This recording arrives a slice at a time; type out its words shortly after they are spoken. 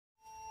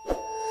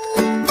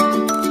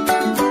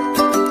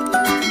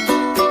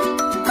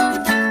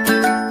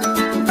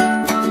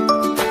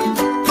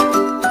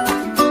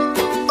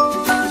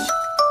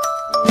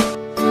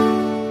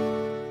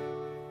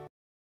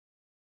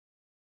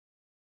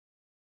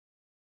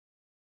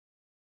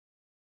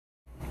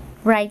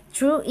Write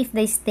true if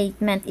the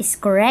statement is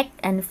correct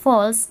and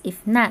false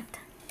if not.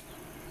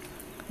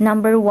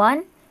 Number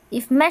 1,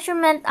 if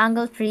measurement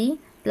angle 3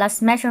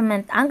 plus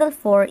measurement angle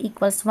 4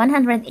 equals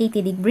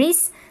 180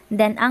 degrees,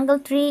 then angle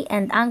 3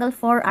 and angle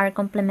 4 are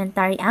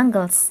complementary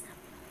angles.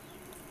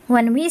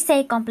 When we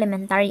say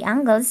complementary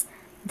angles,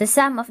 the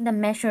sum of the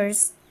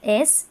measures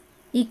is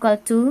equal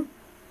to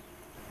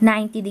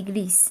 90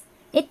 degrees.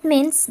 It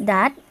means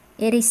that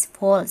it is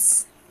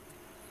false.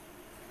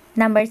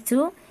 Number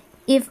 2,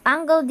 if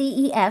angle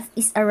DEF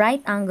is a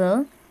right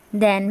angle,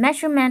 then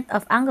measurement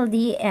of angle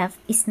DEF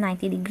is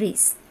 90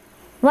 degrees.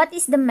 What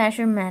is the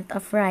measurement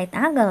of right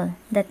angle?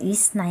 That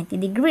is 90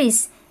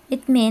 degrees.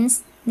 It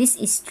means this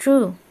is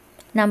true.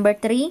 Number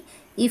 3,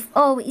 if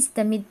O is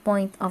the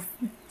midpoint of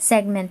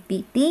segment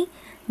PT,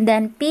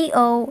 then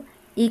PO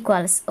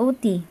equals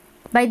OT.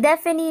 By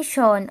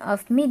definition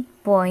of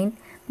midpoint,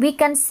 we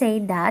can say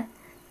that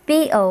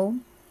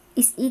PO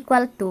is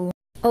equal to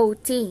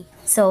OT.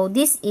 So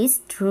this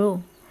is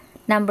true.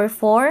 Number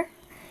 4,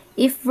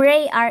 if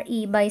ray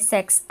RE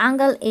bisects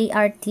angle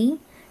ART,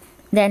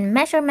 then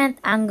measurement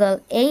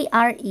angle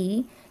ARE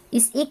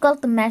is equal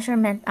to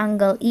measurement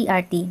angle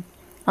ERT.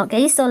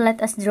 Okay, so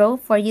let us draw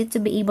for you to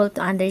be able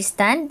to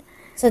understand.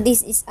 So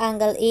this is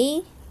angle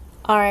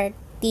ART.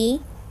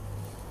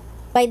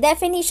 By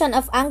definition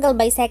of angle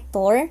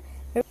bisector,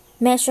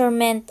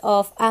 measurement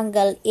of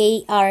angle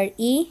ARE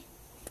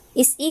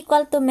is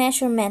equal to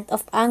measurement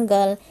of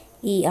angle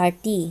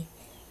ERT.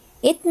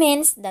 It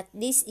means that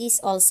this is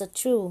also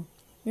true.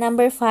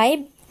 Number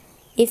 5,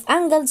 if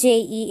angle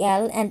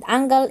JEL and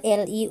angle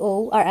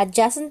LEO are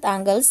adjacent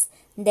angles,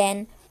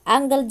 then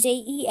angle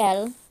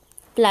JEL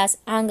plus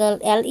angle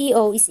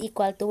LEO is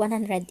equal to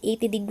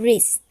 180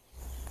 degrees.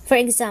 For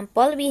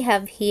example, we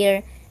have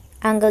here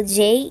angle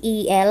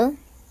JEL.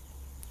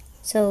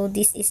 So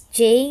this is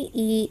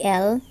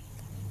JEL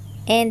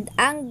and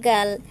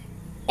angle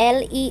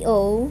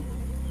LEO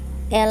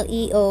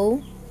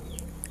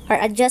are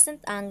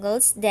adjacent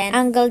angles, then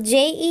angle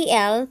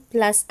JEL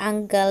plus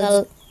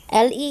angle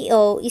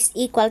LEO is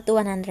equal to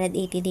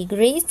 180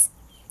 degrees.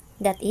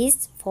 That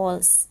is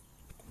false.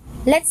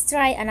 Let's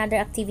try another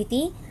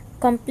activity.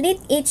 Complete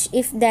each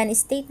if-then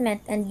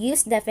statement and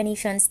use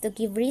definitions to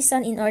give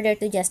reason in order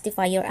to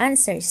justify your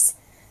answers.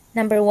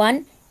 Number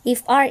 1,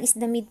 if R is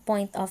the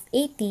midpoint of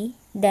AT,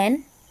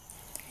 then,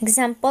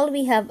 example,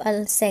 we have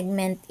a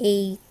segment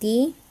AT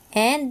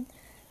and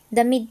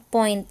the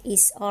midpoint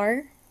is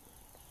R.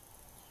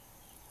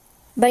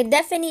 By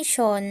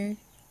definition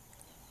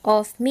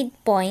of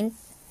midpoint,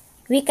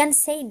 we can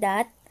say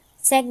that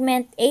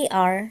segment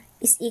AR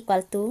is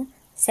equal to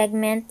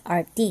segment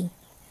RT.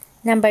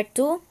 Number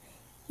 2,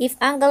 if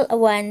angle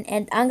 1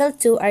 and angle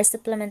 2 are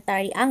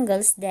supplementary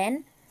angles,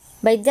 then,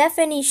 by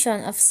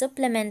definition of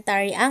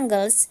supplementary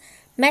angles,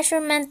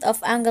 measurement of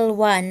angle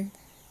 1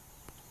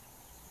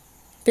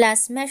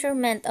 plus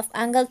measurement of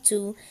angle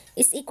 2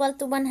 is equal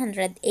to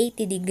 180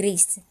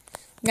 degrees.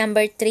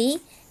 Number 3,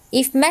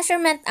 if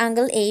measurement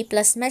angle A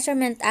plus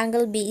measurement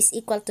angle B is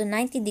equal to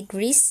 90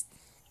 degrees,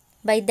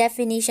 by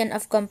definition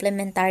of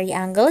complementary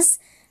angles,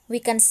 we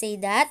can say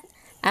that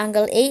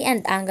angle A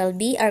and angle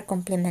B are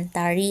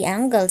complementary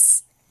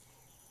angles.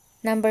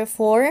 Number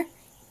 4,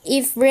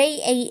 if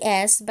ray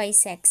AS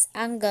bisects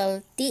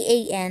angle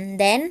TAN,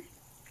 then,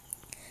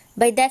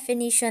 by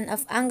definition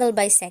of angle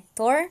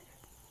bisector,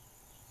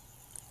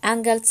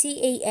 angle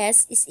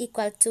TAS is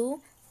equal to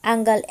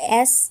angle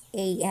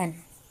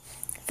SAN.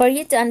 For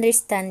you to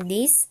understand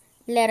this,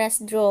 let us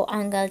draw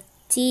angle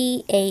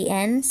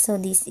TAN. So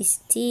this is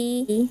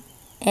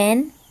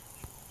TAN.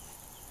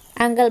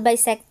 Angle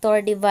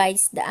bisector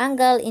divides the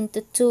angle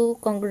into two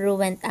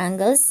congruent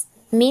angles.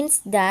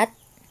 Means that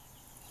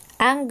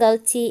angle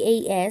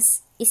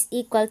TAS is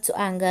equal to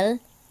angle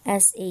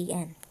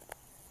SAN.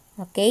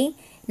 Okay?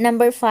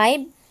 Number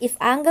 5, if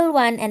angle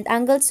 1 and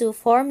angle 2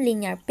 form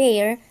linear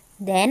pair,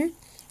 then,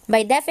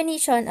 by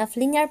definition of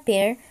linear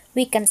pair,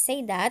 we can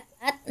say that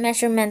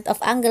measurement of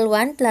angle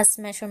 1 plus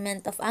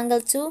measurement of angle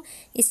 2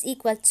 is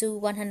equal to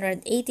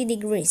 180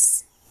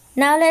 degrees.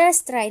 Now let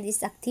us try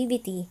this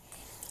activity.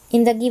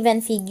 In the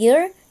given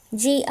figure,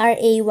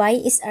 GRAY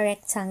is a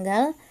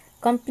rectangle.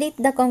 Complete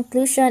the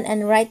conclusion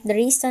and write the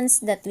reasons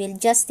that will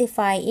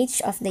justify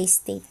each of the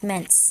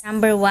statements.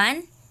 Number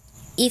 1,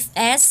 if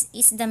S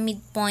is the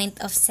midpoint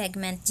of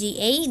segment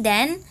GA,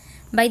 then,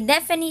 by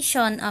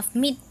definition of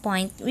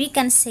midpoint, we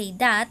can say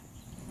that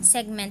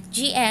segment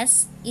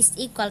GS is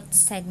equal to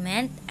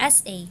segment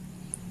SA.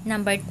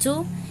 Number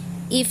 2,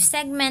 if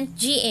segment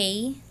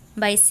GA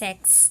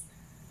bisects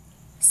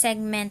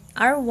segment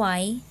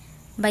RY,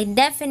 by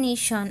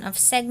definition of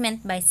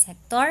segment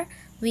bisector,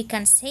 we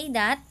can say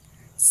that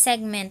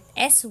segment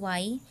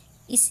SY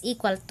is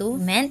equal to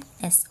segment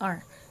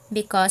SR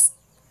because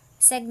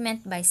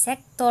segment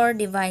bisector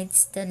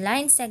divides the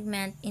line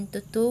segment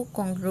into two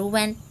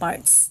congruent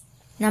parts.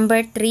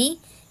 Number 3,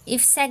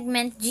 if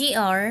segment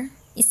GR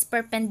is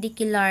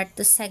perpendicular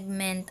to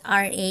segment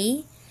RA,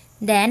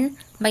 then,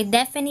 by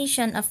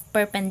definition of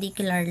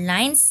perpendicular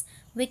lines,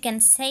 we can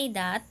say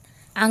that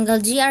angle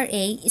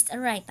GRA is a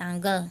right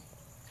angle.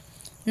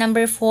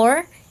 Number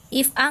 4,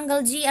 if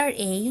angle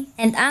GRA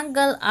and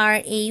angle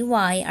RAY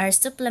are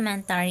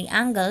supplementary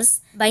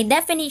angles, by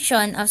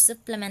definition of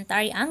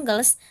supplementary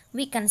angles,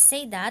 we can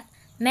say that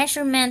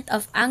measurement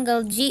of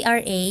angle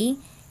GRA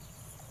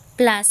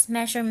plus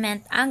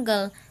measurement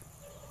angle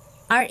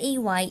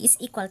RAY is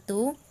equal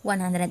to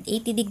 180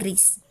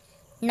 degrees.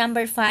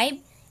 Number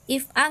 5,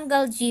 if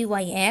angle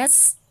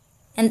GYS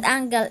and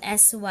angle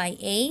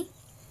SYA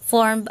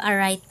form a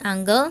right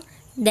angle,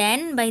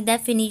 then by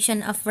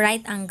definition of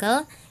right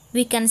angle,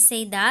 we can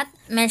say that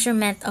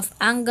measurement of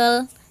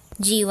angle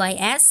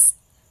GYS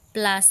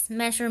plus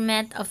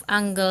measurement of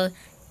angle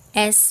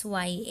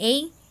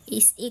SYA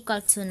is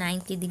equal to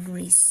 90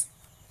 degrees.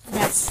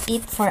 That's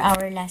it for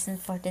our lesson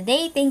for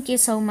today. Thank you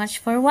so much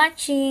for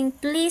watching.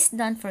 Please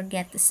don't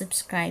forget to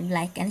subscribe,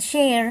 like, and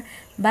share.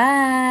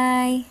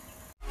 Bye!